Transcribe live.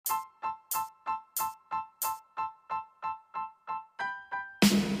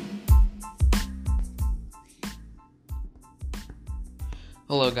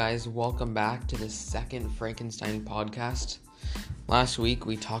Hello guys, welcome back to the second Frankenstein podcast. Last week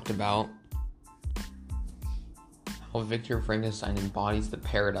we talked about how Victor Frankenstein embodies the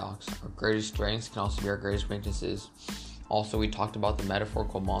paradox. Our greatest strengths can also be our greatest weaknesses. Also, we talked about the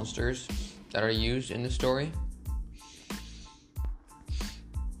metaphorical monsters that are used in the story.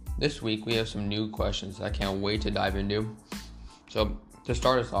 This week we have some new questions that I can't wait to dive into. So, to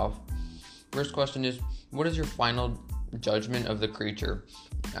start us off, first question is, what is your final judgment of the creature?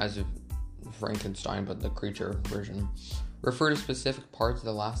 As of Frankenstein, but the creature version. Refer to specific parts of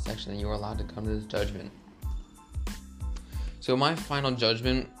the last section that you are allowed to come to this judgment. So my final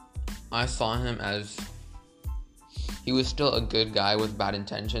judgment, I saw him as he was still a good guy with bad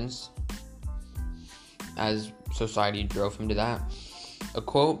intentions, as society drove him to that. A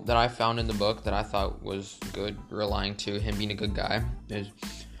quote that I found in the book that I thought was good, relying to him being a good guy, is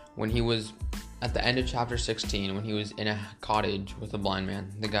when he was at the end of chapter 16, when he was in a cottage with a blind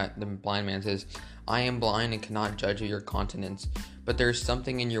man. The blind man says, "I am blind and cannot judge of your countenance, but there is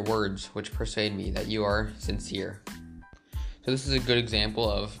something in your words which persuade me that you are sincere." So this is a good example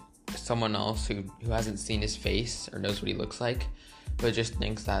of someone else who hasn't seen his face or knows what he looks like, but just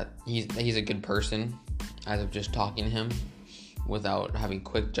thinks that he's a good person as of just talking to him without having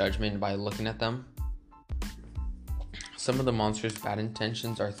quick judgment by looking at them. Some of the monster's bad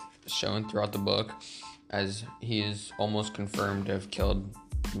intentions are shown throughout the book, as he is almost confirmed to have killed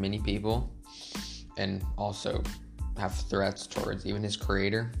many people and also have threats towards even his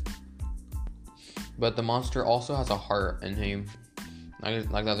creator. But the monster also has a heart, and he,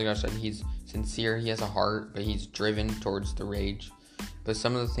 like the other guy said, he's sincere, he has a heart, but he's driven towards the rage. But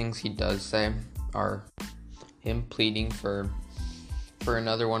some of the things he does say are him pleading for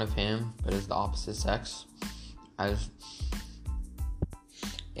another one of him, but is the opposite sex. As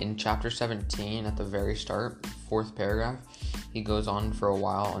in chapter 17, at the very start, fourth paragraph, he goes on for a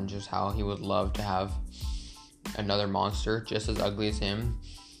while on just how he would love to have another monster just as ugly as him,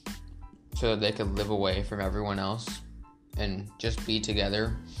 so that they could live away from everyone else and just be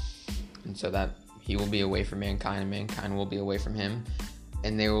together, and so that he will be away from mankind and mankind will be away from him,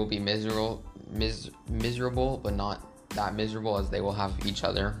 and they will be miserable, but not that miserable, as they will have each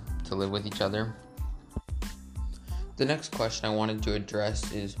other to live with each other. The next question I wanted to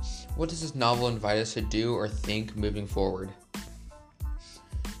address is, what does this novel invite us to do or think moving forward?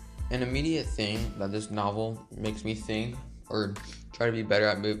 An immediate thing that this novel makes me think or try to be better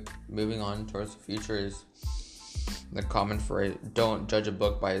at moving on towards the future is the common phrase, don't judge a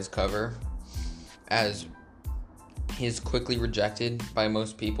book by its cover, as he is quickly rejected by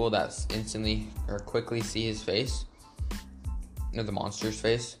most people that instantly or quickly see his face, or the monster's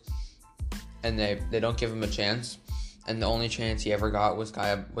face, and they don't give him a chance. And the only chance he ever got was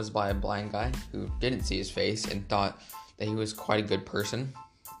by a blind guy who didn't see his face and thought that he was quite a good person,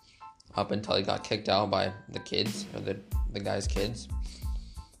 up until he got kicked out by the kids, or the guy's kids.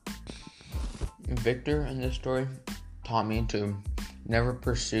 Victor in this story taught me to never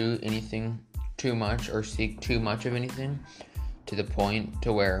pursue anything too much or seek too much of anything to the point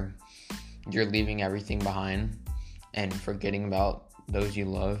to where you're leaving everything behind and forgetting about those you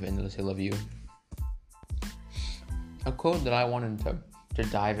love and those who love you. A quote that I wanted to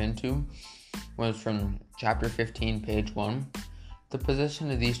dive into was from chapter 15, page 1. "The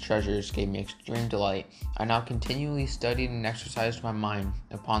possession of these treasures gave me extreme delight. I now continually studied and exercised my mind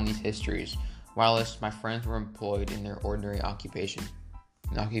upon these histories, whilst my friends were employed in their ordinary occupations."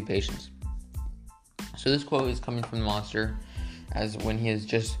 So this quote is coming from the monster, as when he has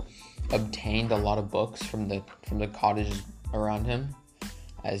just obtained a lot of books from the cottages around him,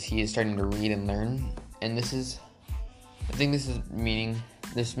 as he is starting to read and learn. And this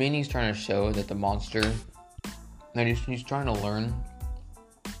meaning is trying to show that the monster, that he's trying to learn.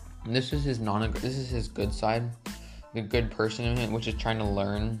 And this is his good side, the good person in him, which is trying to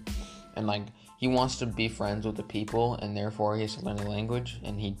learn, and he wants to be friends with the people, and therefore he has to learn the language,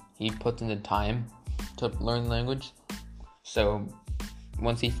 and he puts in the time to learn the language. So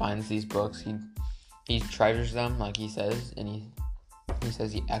once he finds these books, he treasures them, like he says, and he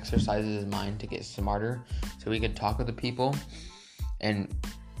says he exercises his mind to get smarter so he could talk with the people.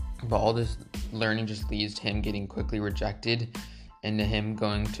 But all this learning just leads to him getting quickly rejected and to him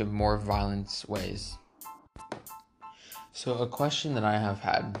going to more violent ways. So a question that I have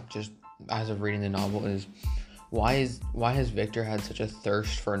had just as of reading the novel is, why has Victor had such a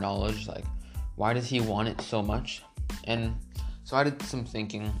thirst for knowledge? Why does he want it so much? And so I did some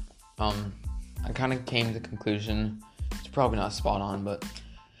thinking. I kind of came to the conclusion, it's probably not spot on, but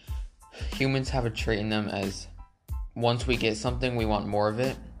humans have a trait in them as once we get something, we want more of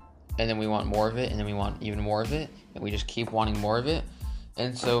it, and then we want more of it, and then we want even more of it, and we just keep wanting more of it.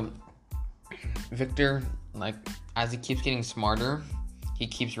 And so Victor, like, as he keeps getting smarter, he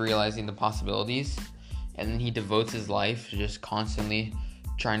keeps realizing the possibilities, and then he devotes his life to just constantly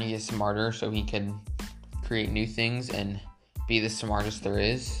trying to get smarter so he can create new things and be the smartest there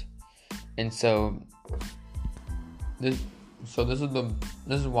is. And so this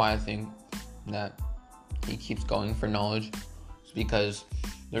is why I think that he keeps going for knowledge. It's because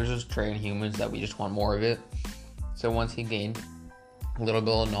there's this trait in humans that we just want more of it. So once he gained a little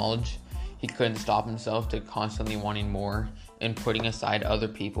bit of knowledge, he couldn't stop himself to constantly wanting more and putting aside other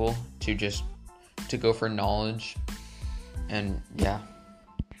people to go for knowledge. And yeah.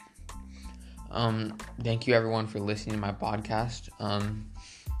 Thank you everyone for listening to my podcast.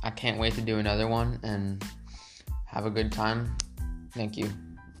 I can't wait to do another one, and have a good time. Thank you.